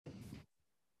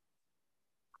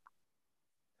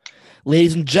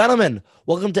Ladies and gentlemen,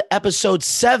 welcome to episode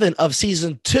 7 of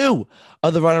season 2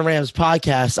 of the Runnin Rams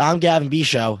podcast. I'm Gavin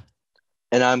Bishow.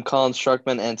 And I'm Colin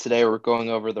Struckman, and today we're going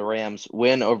over the Rams'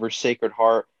 win over Sacred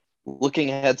Heart,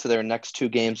 looking ahead to their next 2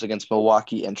 games against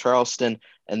Milwaukee and Charleston,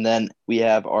 and then we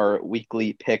have our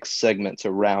weekly picks segment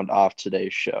to round off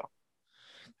today's show.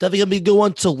 Definitely going to be a good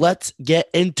one, so let's get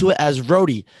into it as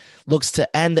Rhodey looks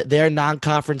to end their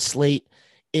non-conference slate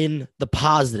in the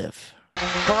positive.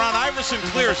 Karan Iverson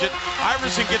clears it.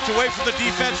 Iverson gets away from the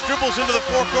defense, dribbles into the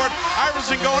forecourt.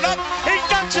 Iverson going up. He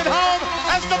dunks it home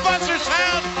as the buzzer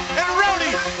sounds. And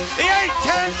Rhodey, the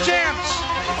 8-10 champs.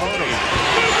 Odom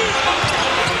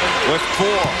with 4.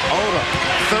 Odom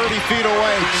 30 feet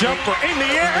away. Jumper in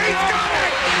the air. He's got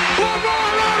it.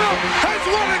 Lamar Odom has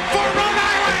won it for Rhode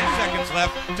Island. Seconds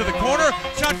left to the corner.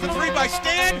 Shot for 3 by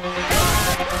Stan.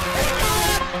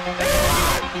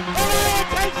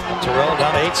 Terrell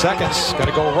down to 8 seconds. Going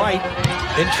to go right.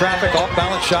 In traffic,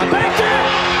 off-balance shot. Back in!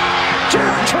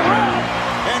 Jared Terrell!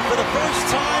 And for the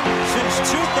first time since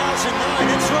 2009,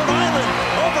 it's Rhode Island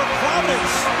over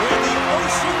Providence with the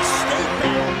Ocean State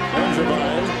Bank.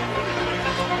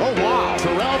 Oh, wow.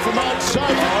 Terrell from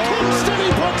outside. Kingston, he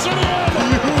puts it in!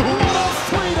 What a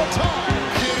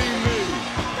 3-to-tie! Kidding me?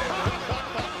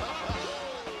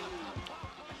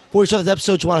 Before we start this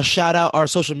episode, you want to shout out our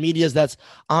social medias. That's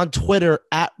on Twitter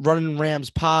at Runnin Rams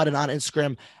Pod and on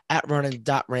Instagram at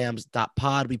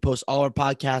runnin.rams.pod. We post all our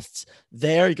podcasts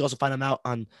there. You can also find them out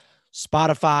on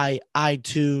Spotify,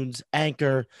 iTunes,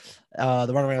 Anchor, the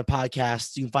Runnin Rams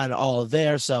podcast. You can find it all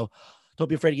there. So don't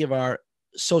be afraid to give our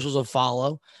socials a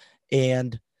follow.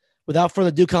 And without further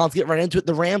ado, Colin, let's get right into it.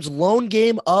 The Rams' lone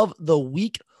game of the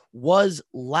week was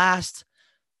last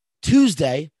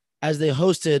Tuesday as they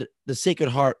hosted the Sacred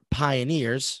Heart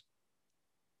Pioneers.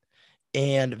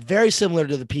 And very similar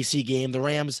to the PC game, the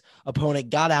Rams opponent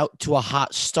got out to a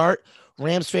hot start.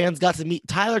 Rams fans got to meet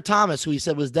Tyler Thomas, who he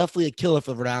said was definitely a killer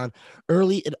for the round,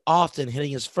 early and often,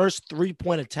 hitting his first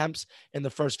 3-point attempts in the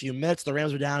first few minutes. The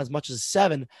Rams were down as much as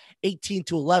 7,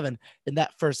 18-11 in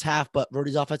that first half, but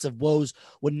Rhodey's offensive woes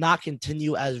would not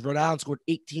continue as Rhode Island scored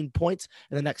 18 points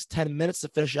in the next 10 minutes to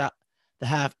finish out the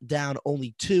half down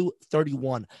only 2,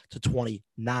 31-29.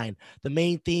 The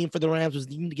main theme for the Rams was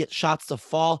needing to get shots to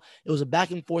fall. It was a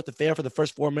back and forth affair for the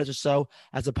first 4 minutes or so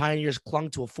as the Pioneers clung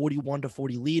to a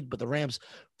 41-40 lead, but the Rams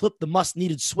flipped the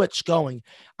must-needed switch going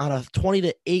on a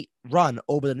 20-8 run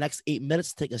over the next 8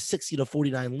 minutes to take a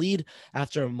 60-49 lead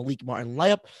after a Malik Martin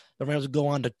layup. The Rams would go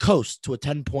on to coast to a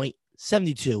 10-point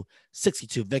 72-62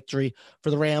 victory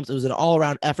for the Rams. It was an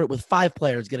all-around effort with 5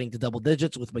 players getting to double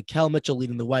digits, with Mikel Mitchell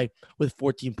leading the way with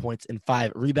 14 points and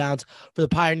 5 rebounds. For the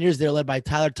Pioneers, they're led by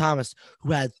Tyler Thomas,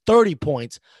 who had 30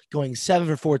 points, going 7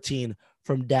 for 14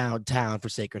 from downtown for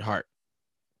Sacred Heart.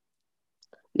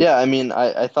 Yeah, I mean,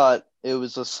 I thought it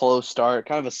was a slow start,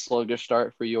 kind of a sluggish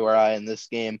start for URI in this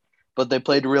game, but they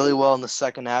played really well in the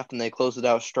second half and they closed it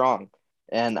out strong.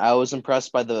 And I was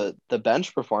impressed by the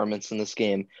bench performance in this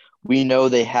game. We know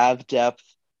they have depth,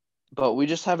 but we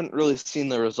just haven't really seen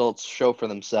the results show for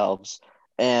themselves.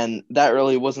 And that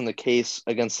really wasn't the case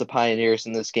against the Pioneers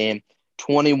in this game.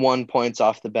 21 points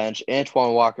off the bench,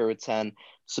 Antoine Walker with 10,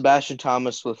 Sebastian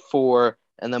Thomas with 4,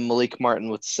 and then Malik Martin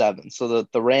with 7. So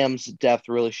the Rams' depth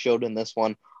really showed in this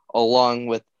one, along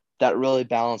with that really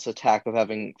balanced attack of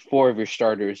having 4 of your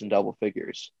starters in double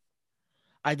figures.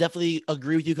 I definitely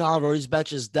agree with you, Colin. Rhodey's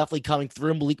bench is definitely coming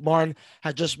through. Malik Martin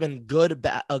has just been playing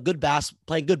good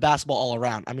basketball all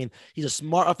around. I mean, he's a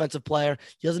smart offensive player.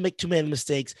 He doesn't make too many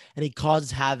mistakes, and he causes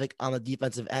havoc on the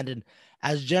defensive end. And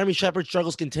as Jeremy Shepard's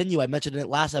struggles continue, I mentioned in it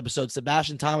last episode,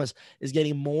 Sebastian Thomas is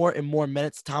getting more and more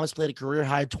minutes. Thomas played a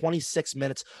career-high 26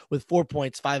 minutes with 4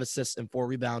 points, 5 assists, and 4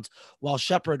 rebounds, while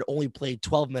Shepard only played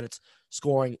 12 minutes,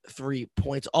 scoring 3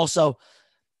 points. Also,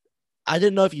 I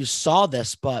didn't know if you saw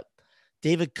this, but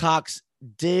David Cox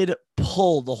did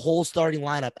pull the whole starting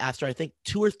lineup after, I think,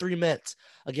 2 or 3 minutes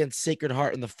against Sacred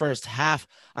Heart in the first half.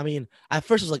 I mean, at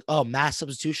first it was like, oh, mass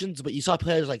substitutions, but you saw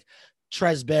players like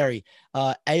Trez Berry,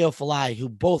 Ayo Falai, who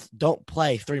both don't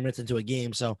play 3 minutes into a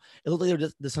game. So it looked like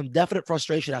there's some definite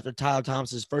frustration after Tyler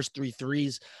Thomas's first 3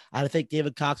 threes. I think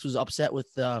David Cox was upset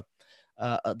with the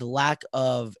lack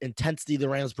of intensity the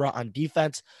Rams brought on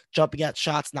defense, jumping at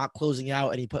shots, not closing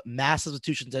out, and he put mass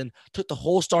substitutions in, took the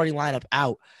whole starting lineup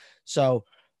out. So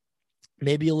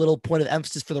maybe a little point of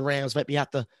emphasis for the Rams might be have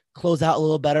to close out a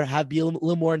little better, be a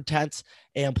little more intense,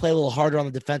 and play a little harder on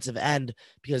the defensive end,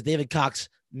 because David Cox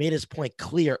made his point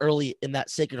clear early in that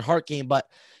Sacred Heart game. But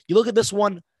you look at this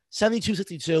one,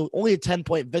 72-62, only a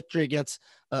 10-point victory against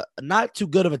not too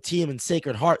good of a team in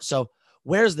Sacred Heart. So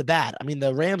where's the bad? I mean,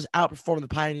 the Rams outperformed the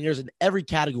Pioneers in every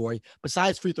category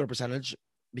besides free throw percentage,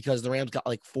 because the Rams got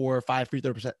like 4 or 5 free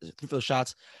throw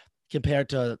shots compared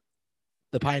to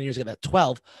the Pioneers get that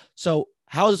 12. So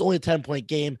how is this only a 10-point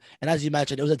game? And as you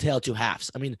mentioned, it was a tale of two halves.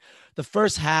 I mean, the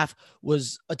first half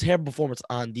was a terrible performance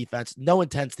on defense, no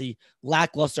intensity,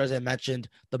 lackluster, as I mentioned,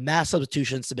 the mass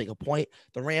substitutions to make a point.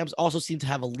 The Rams also seemed to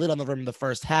have a lid on the rim in the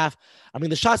first half. I mean,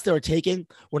 the shots they were taking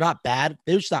were not bad.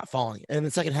 They were just not falling. And in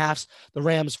the second half, the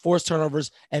Rams forced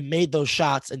turnovers and made those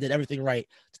shots and did everything right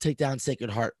to take down Sacred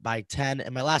Heart by 10.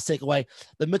 And my last takeaway,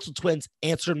 the Mitchell twins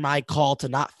answered my call to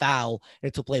not foul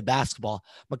and to play basketball.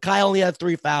 Makai only had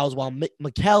 3 fouls, while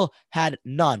Mikal had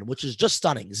none, which is just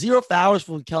stunning. 0 fouls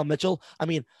for Mikal Mitchell. I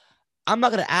mean, I'm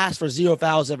not going to ask for 0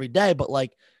 fouls every day, but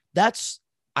like that's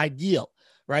ideal,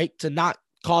 right? To not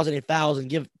cause any fouls and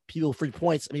give people free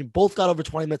points. I mean, both got over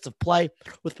 20 minutes of play,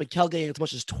 with Mikal getting as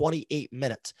much as 28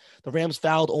 minutes. The Rams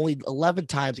fouled only 11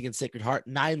 times against Sacred Heart,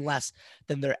 9 less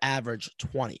than their average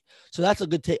 20. So that's a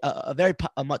good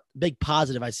big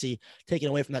positive I see taken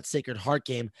away from that Sacred Heart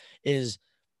game is,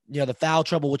 the foul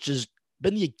trouble, which has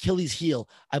been the Achilles heel,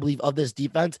 I believe, of this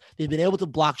defense. They've been able to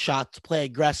block shots, play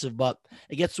aggressive, but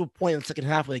it gets to a point in the second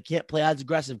half where they can't play as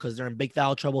aggressive because they're in big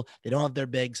foul trouble. They don't have their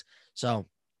bigs. So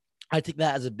I take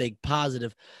that as a big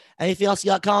positive. Anything else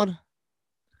you got, Colin?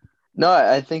 No,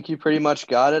 I think you pretty much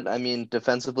got it. I mean,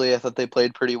 defensively, I thought they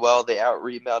played pretty well. They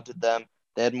out-rebounded them.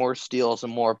 They had more steals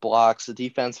and more blocks. The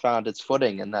defense found its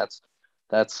footing, and that's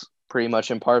pretty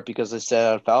much in part because they stayed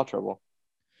out of foul trouble.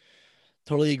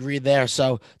 Totally agree there.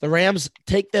 So the Rams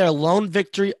take their lone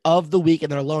victory of the week in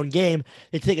their lone game.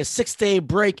 They take a 6-day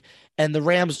break, and the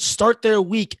Rams start their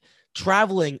week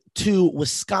traveling to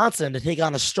Wisconsin to take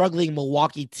on a struggling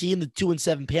Milwaukee team, the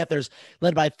 2-7 Panthers,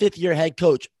 led by fifth-year head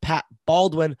coach Pat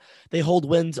Baldwin. They hold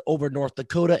wins over North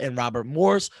Dakota and Robert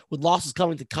Morris, with losses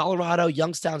coming to Colorado,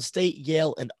 Youngstown State,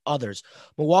 Yale, and others.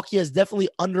 Milwaukee has definitely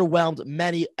underwhelmed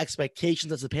many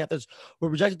expectations, as the Panthers were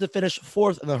projected to finish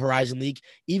 4th in the Horizon League,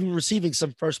 even receiving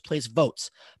some first-place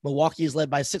votes. Milwaukee is led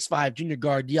by 6'5" junior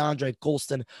guard DeAndre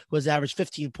Colston, who has averaged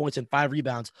 15 points and 5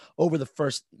 rebounds over the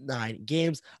first 9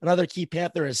 games. Another key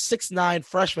Panther is 6'9"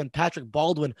 freshman Patrick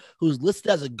Baldwin, who's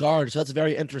listed as a guard, so that's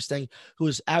very interesting, who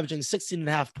is averaging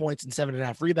 16.5 points and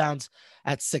 7.5 rebounds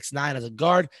at 6'9" as a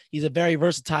guard. He's very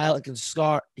versatile and can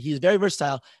score. He's very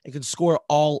versatile and can score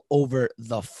all over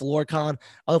the floor, Colin.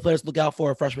 Other players to look out for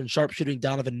are freshman sharpshooting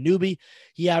Donovan Newby.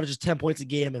 He averages 10 points a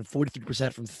game and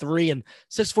 43% from 3, and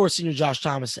 6'4" senior Josh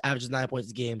Thomas averages 9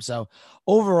 points a game. So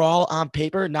overall, on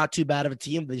paper, not too bad of a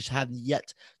team. They just haven't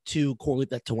yet to correlate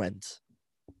that to wins.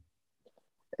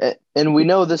 And we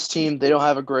know this team, they don't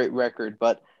have a great record,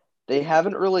 but they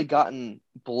haven't really gotten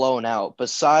blown out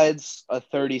besides a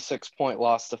 36-point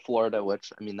loss to Florida,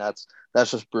 which, I mean, that's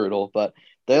just brutal. But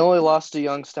they only lost to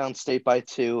Youngstown State by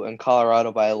 2 and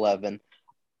Colorado by 11.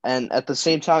 And at the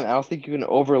same time, I don't think you can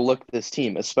overlook this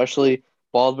team, especially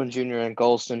Baldwin Jr. and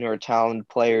Golston, who are talented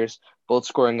players, both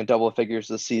scoring in double figures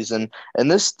this season. And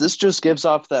this just gives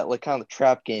off that like kind of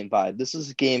trap game vibe. This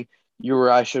is a game you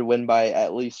or I should win by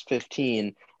at least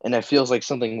 15. And it feels like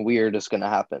something weird is going to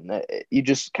happen. You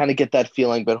just kind of get that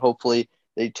feeling, but hopefully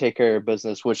they take care of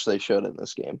business, which they should in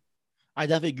this game. I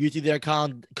definitely agree with you there,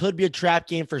 Colin. Could be a trap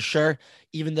game for sure,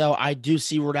 even though I do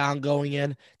see Rhode Island going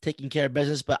in, taking care of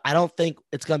business, but I don't think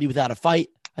it's going to be without a fight.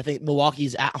 I think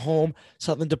Milwaukee's at home,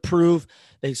 something to prove.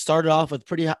 They started off with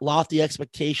pretty lofty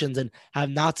expectations and have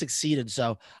not succeeded.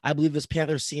 So I believe this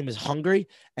Panthers team is hungry,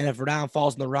 and if Rhode Island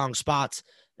falls in the wrong spots,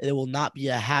 it will not be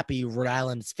a happy Rhode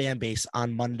Island fan base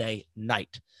on Monday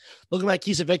night. Looking at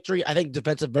keys of victory, I think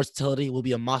defensive versatility will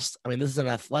be a must. I mean, this is an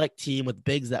athletic team with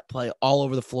bigs that play all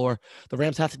over the floor. The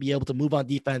Rams have to be able to move on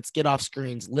defense, get off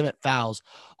screens, limit fouls,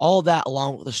 all of that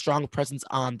along with a strong presence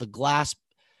on the glass,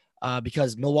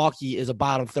 because Milwaukee is a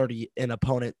bottom 30 in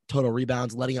opponent total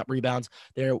rebounds, letting up rebounds.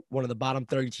 They're one of the bottom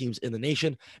 30 teams in the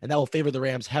nation, and that will favor the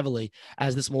Rams heavily,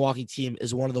 as this Milwaukee team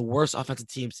is one of the worst offensive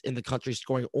teams in the country,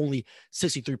 scoring only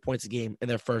 63 points a game in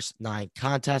their first 9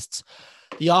 contests.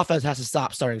 The offense has to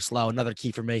stop starting slow. Another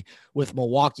key for me with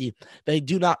Milwaukee. They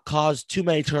do not cause too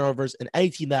many turnovers, and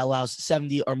any team that allows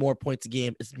 70 or more points a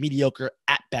game is mediocre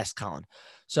at best, Colin.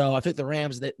 So I think the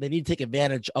Rams, they need to take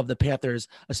advantage of the Panthers,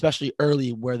 especially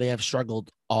early where they have struggled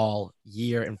all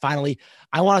year. And finally,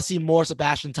 I want to see more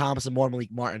Sebastian Thomas and more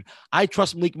Malik Martin. I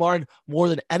trust Malik Martin more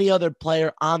than any other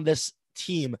player on this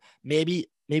team, maybe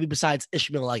besides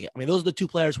Ishmael Leggett. I mean, those are the 2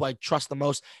 players who I trust the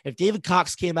most. If David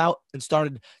Cox came out and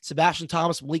started Sebastian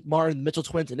Thomas, Malik Martin, Mitchell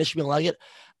Twins, and Ishmael Leggett,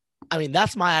 I mean,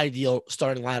 that's my ideal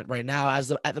starting lineup right now.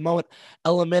 At the moment,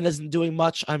 Element isn't doing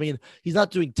much. I mean, he's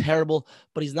not doing terrible,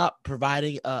 but he's not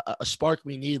providing a spark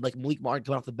we need. Like Malik Martin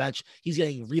coming off the bench, he's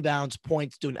getting rebounds,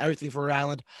 points, doing everything for Rhode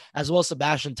Island, as well as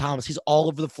Sebastian Thomas. He's all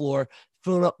over the floor,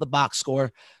 filling up the box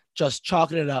score, just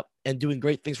chalking it up and doing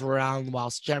great things for Rhode Island.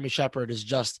 Whilst Jeremy Shepard is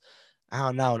just, I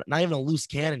don't know, not even a loose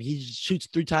cannon. He just shoots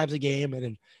 3 times a game,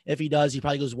 and if he does, he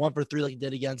probably goes 1 for 3 like he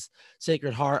did against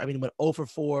Sacred Heart. I mean, he went 0 for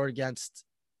 4 against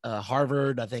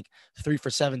Harvard, I think 3 for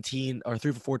 17 or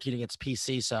 3 for 14 against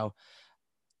PC. So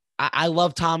I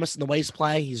love Thomas and the way he's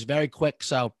playing. He's very quick.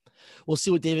 So we'll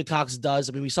see what David Cox does.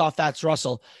 I mean, we saw Fats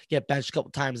Russell get benched a couple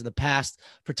times in the past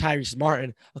for Tyrese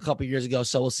Martin a couple years ago.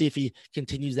 So we'll see if he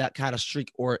continues that kind of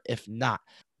streak or if not.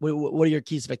 What are your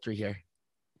keys to victory here?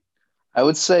 I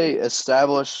would say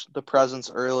establish the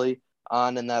presence early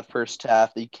on in that first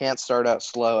half. You can't start out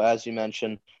slow, as you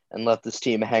mentioned, and let this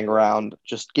team hang around.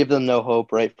 Just give them no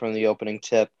hope right from the opening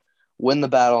tip. Win the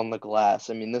battle on the glass.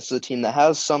 I mean, this is a team that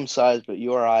has some size, but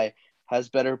URI has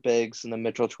better bigs than the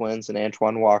Mitchell Twins and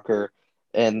Antoine Walker,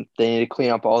 and they need to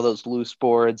clean up all those loose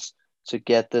boards to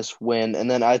get this win.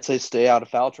 And then I'd say stay out of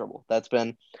foul trouble. That's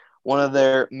been one of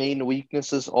their main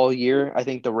weaknesses all year. I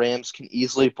think the Rams can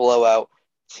easily blow out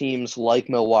teams like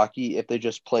Milwaukee if they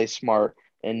just play smart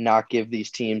and not give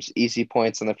these teams easy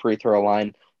points on the free throw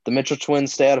line. The Mitchell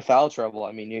Twins stay out of foul trouble.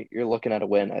 I mean, you're looking at a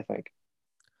win, I think.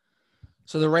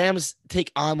 So the Rams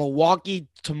take on Milwaukee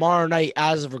tomorrow night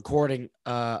as of recording.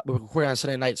 We're recording on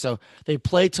Sunday night. So they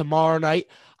play tomorrow night.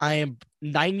 I am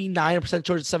 99%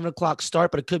 sure it's 7 o'clock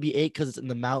start, but it could be 8 because it's in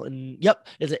the mountain. Yep,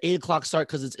 it's an 8 o'clock start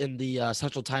because it's in the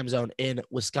central time zone in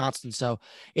Wisconsin. So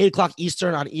 8 o'clock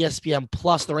Eastern on ESPN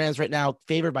Plus. The Rams right now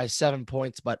favored by 7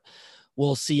 points, but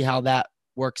we'll see how that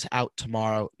works out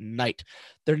tomorrow night.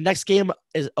 Their next game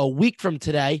is a week from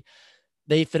today.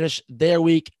 They finish their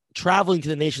week traveling to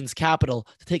the nation's capital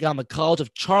to take on the College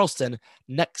of Charleston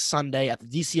next Sunday at the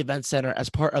DC Event Center as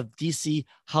part of DC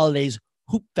Holidays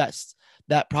Hoop Fest.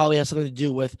 That probably has something to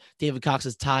do with David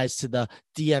Cox's ties to the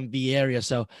DMV area.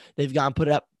 So they've gotten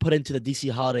put into the DC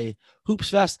Holiday Hoops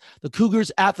Fest. The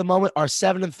Cougars at the moment are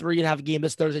 7-3 and have a game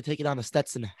this Thursday taking on the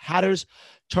Stetson Hatters.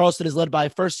 Charleston is led by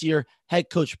first-year head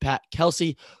coach Pat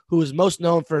Kelsey, who is most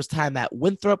known for his time at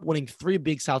Winthrop, winning 3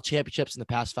 Big South championships in the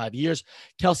past 5 years.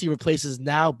 Kelsey replaces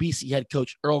now BC head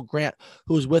coach Earl Grant,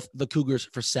 who was with the Cougars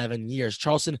for 7 years.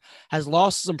 Charleston has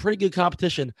lost some pretty good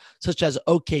competition, such as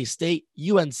OK State,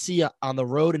 UNC on the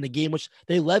road in a game which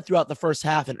they led throughout the first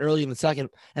half and early in the second,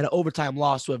 and an overtime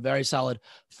loss to a very solid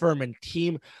Furman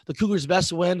team. The Cougars'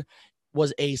 best win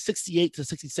was a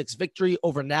 68-66 victory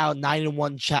over now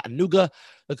 9-1 Chattanooga.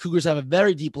 The Cougars have a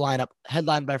very deep lineup,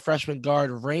 headlined by freshman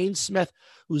guard Rain Smith,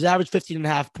 who's averaged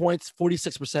 15.5 points,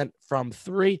 46% from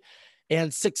 3,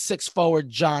 and 6'6" forward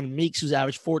John Meeks, who's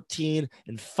averaged 14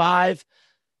 and 5,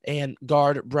 and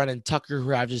guard Brennan Tucker,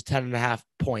 who averages 10.5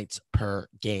 points per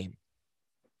game.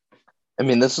 I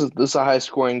mean, this is a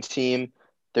high-scoring team.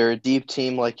 They're a deep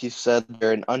team, like you said.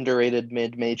 They're an underrated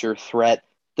mid-major threat.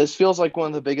 This feels like one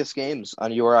of the biggest games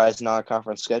on URI's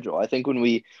non-conference schedule. I think when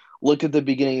we look at the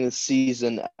beginning of the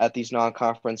season at these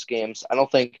non-conference games, I don't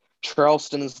think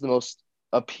Charleston is the most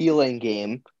appealing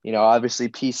game. You know, obviously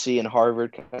PC and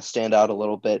Harvard kind of stand out a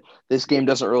little bit. This game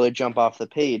doesn't really jump off the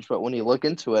page, but when you look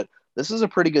into it, this is a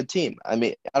pretty good team. I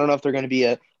mean, I don't know if they're going to be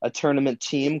a tournament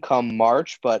team come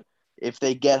March, but if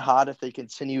they get hot, if they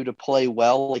continue to play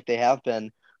well like they have been,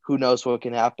 who knows what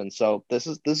can happen. So this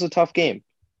is a tough game.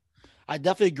 I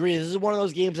definitely agree. This is one of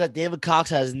those games that David Cox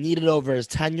has needed over his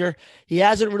tenure. He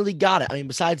hasn't really got it. I mean,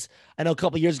 besides, I know a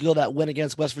couple years ago that win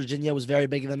against West Virginia was very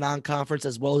big in the non-conference,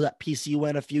 as well as that PC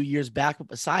win a few years back. But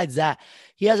besides that,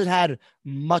 he hasn't had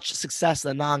much success in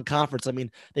the non-conference. I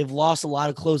mean, they've lost a lot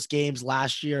of close games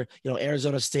last year. You know,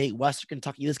 Arizona State, Western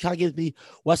Kentucky. This kind of gives me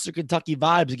Western Kentucky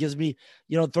vibes. It gives me,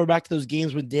 you know, throw back to those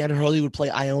games when Dan Hurley would play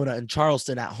Iona and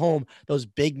Charleston at home, those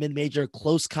big mid-major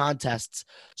close contests.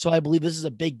 So I believe this is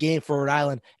a big game for Rhode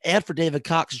Island and for David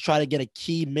Cox to try to get a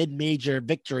key mid-major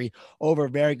victory over a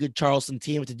very good Charleston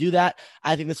team. To do that,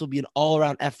 I think this will be an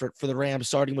all-around effort for the Rams,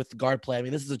 starting with the guard play. I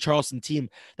mean, this is a Charleston team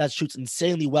that shoots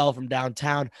insanely well from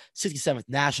downtown, 67th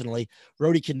nationally.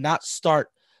 Rhodey cannot start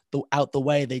out the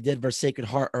way they did versus Sacred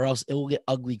Heart, or else it will get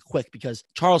ugly quick because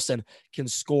Charleston can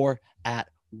score at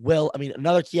will. I mean,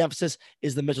 another key emphasis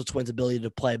is the Mitchell Twins' ability to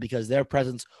play because their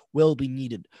presence will be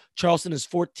needed. Charleston is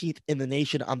 14th in the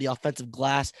nation on the offensive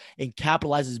glass and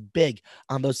capitalizes big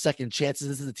on those second chances.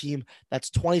 This is a team that's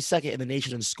 22nd in the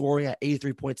nation in scoring at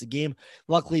 83 points a game.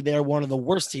 Luckily, they're one of the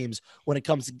worst teams when it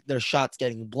comes to their shots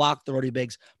getting blocked. The Rhodey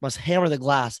Bigs must hammer the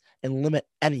glass and limit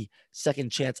any second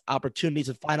chance opportunities.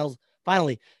 And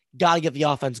finally, got to get the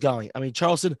offense going. I mean,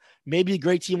 Charleston may be a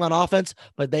great team on offense,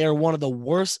 but they are one of the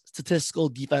worst statistical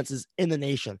defenses in the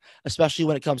nation, especially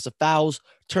when it comes to fouls,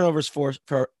 turnovers forced,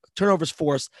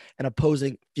 and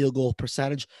opposing field goal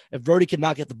percentage. If Brody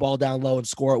cannot get the ball down low and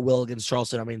score at will against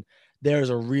Charleston, I mean, there's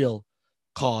a real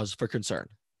cause for concern.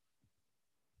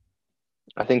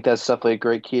 I think that's definitely a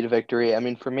great key to victory. I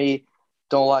mean, for me,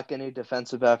 don't lack any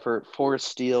defensive effort, force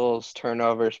steals,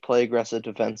 turnovers, play aggressive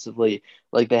defensively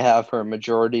like they have for a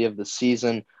majority of the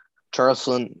season.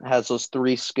 Charleston has those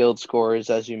three skilled scorers,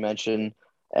 as you mentioned,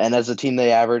 and as a team,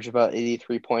 they average about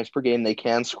 83 points per game. They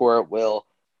can score at will.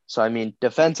 So, I mean,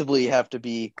 defensively, you have to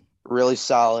be really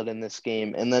solid in this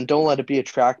game, and then don't let it be a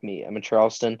track meet. I mean,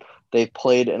 Charleston, they've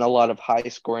played in a lot of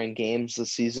high-scoring games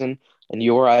this season, and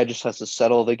URI just has to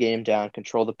settle the game down,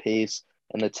 control the pace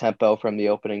and the tempo from the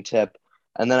opening tip.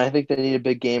 And then I think they need a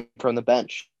big game from the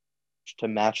bench to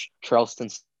match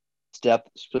Charleston's depth,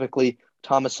 specifically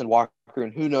Thomas and Walker.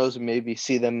 And who knows, maybe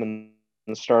see them in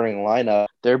the starting lineup.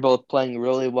 They're both playing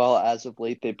really well as of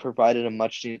late. They provided a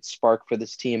much-needed spark for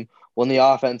this team. When the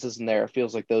offense isn't there, it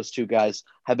feels like those two guys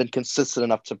have been consistent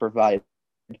enough to provide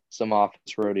some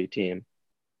offense for the team.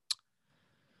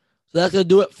 So that's going to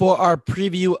do it for our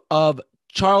preview of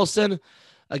Charleston.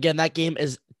 Again, that game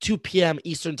is 2 p.m.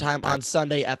 Eastern time on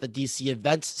Sunday at the DC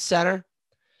Events Center.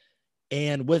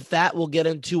 And with that, we'll get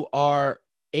into our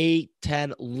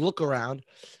A10 look around.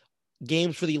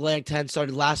 Games for the Atlantic 10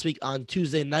 started last week on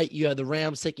Tuesday night. You had the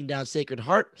Rams taking down Sacred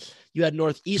Heart. You had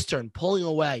Northeastern pulling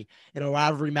away in a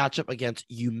rivalry matchup against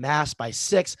UMass by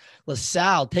 6.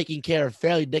 LaSalle taking care of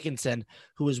Fairleigh Dickinson,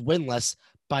 who is winless,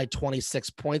 by 26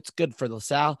 points. Good for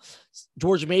LaSalle.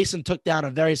 George Mason took down a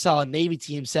very solid Navy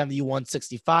team,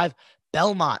 71-65.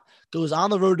 Belmont goes on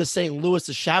the road to St. Louis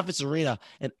to Chaffetz Arena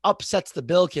and upsets the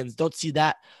Billikens. Don't see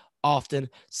that often.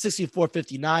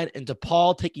 64-59. And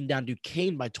DePaul taking down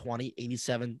Duquesne by 20,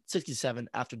 87-67,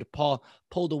 after DePaul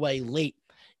pulled away late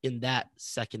in that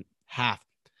second half.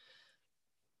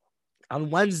 On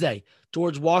Wednesday,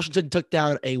 George Washington took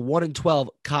down a 1-12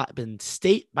 Coppin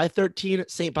State by 13.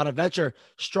 St. Bonaventure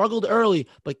struggled early,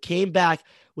 but came back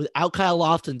without Kyle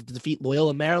Lofton to defeat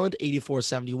Loyola Maryland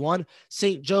 84-71.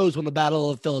 St. Joe's won the Battle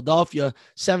of Philadelphia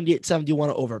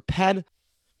 78-71 over Penn.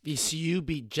 VCU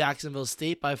beat Jacksonville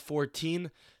State by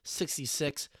 14,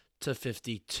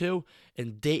 66-52.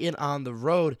 And Dayton on the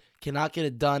road cannot get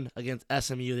it done against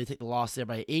SMU. They take the loss there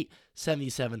by 8,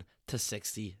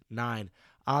 77-69.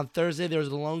 On Thursday, there was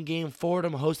a lone game,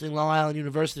 Fordham hosting Long Island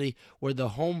University, where the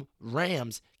home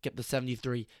Rams kept the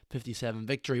 73-57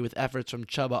 victory with efforts from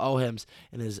Chubba Ohims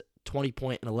in his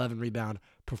 20-point and 11-rebound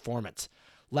performance.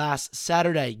 Last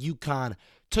Saturday, UConn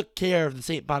took care of the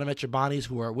St. Bonaventure Bonnies,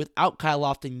 who are without Kyle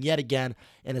Lofton yet again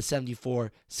in a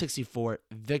 74-64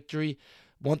 victory.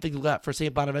 One thing to look at for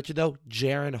St. Bonaventure, though,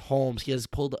 Jaron Holmes. He has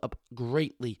pulled up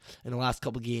greatly in the last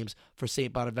couple games for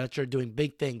St. Bonaventure, doing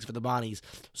big things for the Bonnies.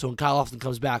 So when Kyle Lofton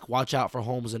comes back, watch out for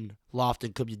Holmes and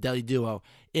Lofton. Could be a deadly duo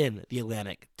in the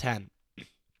Atlantic 10.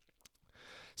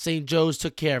 St. Joe's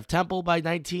took care of Temple by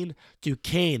 19.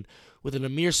 Duquesne, with an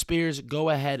Amir Spears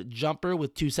go-ahead jumper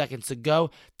with 2 seconds to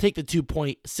go, take the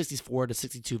 2-point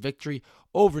 64-62 victory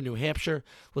over New Hampshire.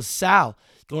 LaSalle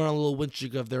going on a little win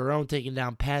streak of their own, taking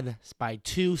down Penn by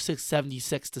 2,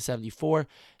 76-74.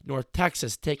 North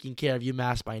Texas taking care of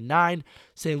UMass by 9.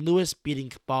 St. Louis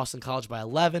beating Boston College by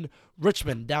 11.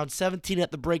 Richmond down 17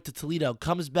 at the break to Toledo,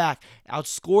 comes back,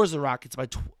 outscores the Rockets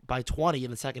by 20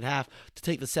 in the second half to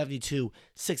take the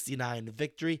 72-69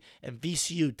 victory. And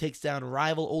VCU takes down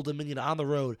rival Old Dominion on the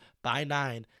road by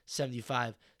 9,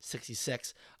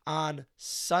 75-66. On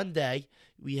Sunday,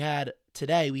 we had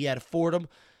Fordham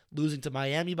losing to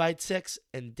Miami by 6,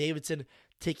 and Davidson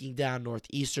taking down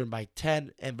Northeastern by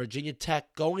 10, and Virginia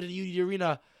Tech going to the UD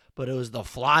Arena, but it was the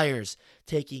Flyers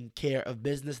taking care of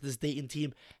business. This Dayton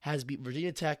team has beat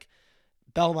Virginia Tech,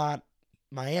 Belmont,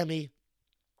 Miami,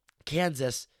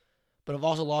 Kansas, but have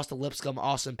also lost to Lipscomb,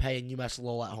 Austin Peay, and UMass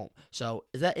Lowell at home. So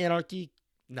is that anarchy?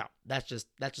 No, that's just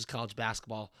college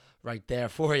basketball right there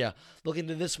for you. Looking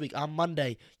to this week, on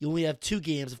Monday, you only have 2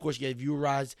 games. Of course, you have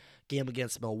URI's game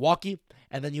against Milwaukee,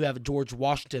 and then you have George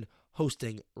Washington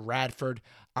hosting Radford.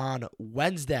 On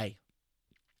Wednesday,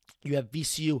 you have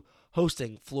VCU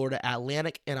hosting Florida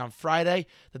Atlantic, and on Friday,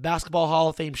 the Basketball Hall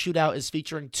of Fame shootout is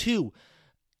featuring 2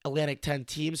 Atlantic 10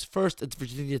 teams. First, it's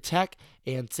Virginia Tech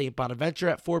and St. Bonaventure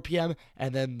at 4 p.m.,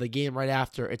 and then the game right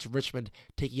after, it's Richmond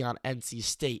taking on NC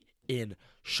State in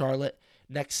Charlotte.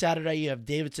 Next Saturday, you have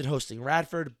Davidson hosting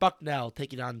Radford, Bucknell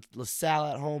taking on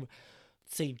LaSalle at home,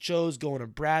 St. Joe's going to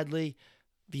Bradley,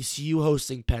 VCU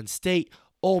hosting Penn State,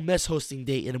 Ole Miss hosting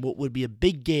Dayton in what would be a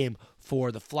big game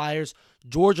for the Flyers.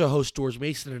 Georgia hosts George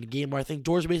Mason in a game where I think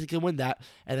George Mason can win that.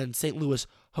 And then St. Louis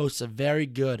hosts a very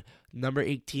good number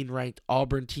 18 ranked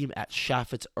Auburn team at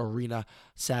Chaffetz Arena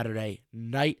Saturday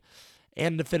night.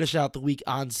 And to finish out the week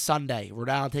on Sunday, Rhode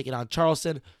Island taking on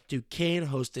Charleston, Duquesne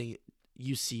hosting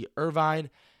UC Irvine.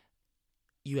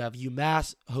 You have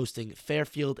UMass hosting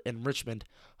Fairfield, and Richmond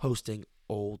hosting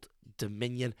Old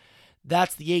Dominion.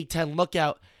 That's the A10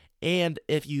 lookout. And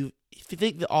if you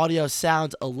think the audio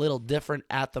sounds a little different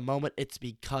at the moment, it's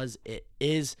because it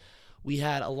is. We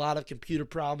had a lot of computer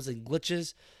problems and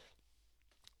glitches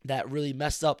that really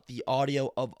messed up the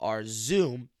audio of our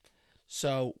Zoom.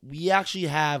 So we actually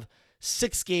have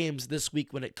 6 games this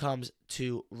week when it comes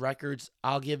to records.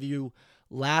 I'll give you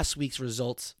last week's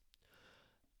results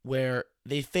where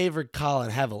they favored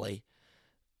Colin heavily.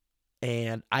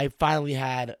 And I finally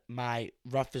had my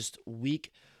roughest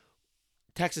week.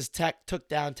 Texas Tech took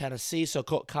down Tennessee, so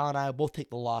Colin and I both take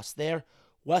the loss there.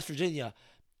 West Virginia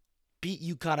beat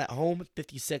UConn at home,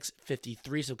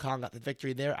 56-53, so Colin got the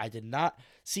victory there. I did not.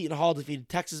 Seton Hall defeated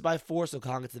Texas by 4, so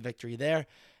Colin gets the victory there,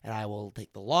 and I will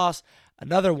take the loss.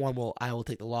 Another one I will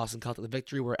take the loss and Colin take the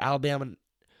victory, where Alabama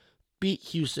beat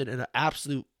Houston in an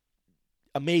absolute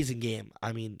amazing game.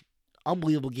 I mean,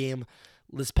 unbelievable game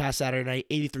this past Saturday night,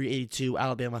 83-82.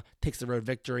 Alabama takes the road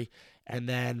victory. And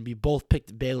then we both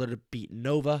picked Baylor to beat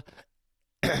Nova.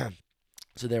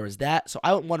 So there was that. So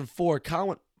I went 1-4. Colin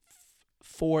went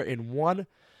 4-1.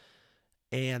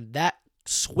 And that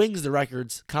swings the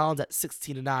records. Colin's at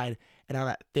 16-9. And I'm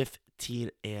at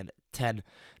 15-10.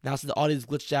 Now, since the audio's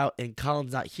glitched out and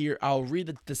Colin's not here, I'll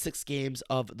read the 6 games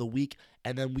of the week.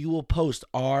 And then we will post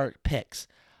our picks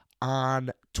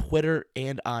on Twitter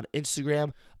and on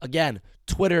Instagram. Again,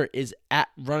 Twitter is at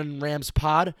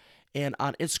RunninRamsPod. And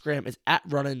on Instagram, it's at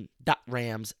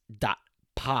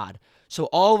runnin.rams.pod. So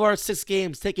all of our 6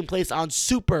 games taking place on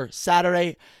Super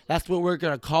Saturday. That's what we're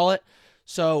going to call it.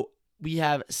 So we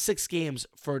have 6 games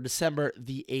for December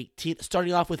the 18th.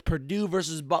 Starting off with Purdue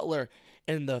versus Butler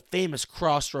in the famous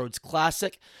Crossroads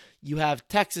Classic. You have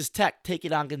Texas Tech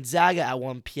taking on Gonzaga at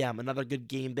 1 p.m. Another good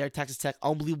game there. Texas Tech,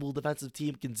 unbelievable defensive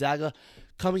team. Gonzaga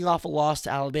coming off a loss to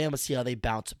Alabama. See how they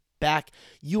bounce back.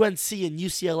 UNC and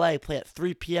UCLA play at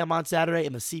 3 p.m. on Saturday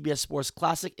in the CBS Sports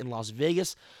Classic in Las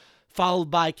Vegas, followed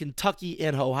by Kentucky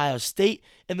and Ohio State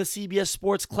in the CBS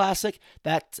Sports Classic.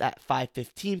 That's at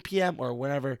 5:15 p.m. or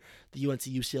whenever the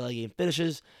UNC-UCLA game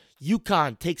finishes.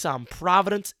 UConn takes on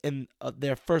Providence in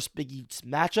their first Big East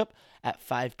matchup at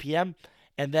 5 p.m.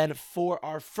 And then for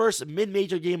our first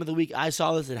mid-major game of the week, I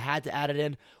saw this and had to add it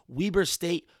in. Weber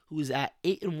State, who is at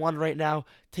 8-1 right now,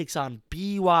 takes on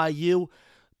BYU.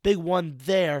 Big one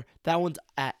there. That one's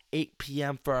at 8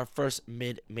 p.m. for our first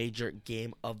mid-major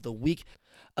game of the week.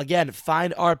 Again,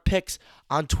 find our picks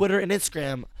on Twitter and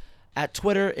Instagram. At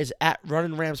Twitter is at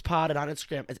RunninRamsPod, and on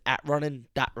Instagram is at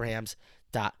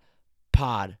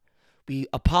runnin.rams.pod. We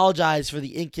apologize for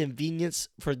the inconvenience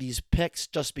for these picks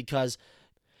just because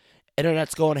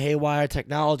internet's going haywire,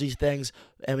 technology things,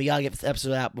 and we got to get this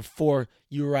episode out before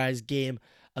URI's game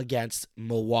against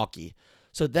Milwaukee.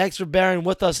 So thanks for bearing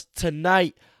with us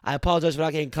tonight. I apologize for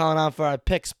not getting Colin on for our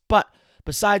picks, but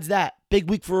besides that, big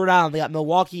week for Rhode Island. They got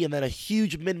Milwaukee and then a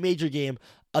huge mid-major game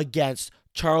against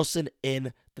Charleston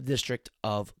in the District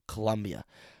of Columbia.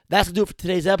 That's going to do it for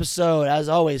today's episode. As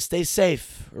always, stay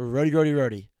safe. Rody, Rody,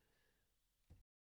 Rody.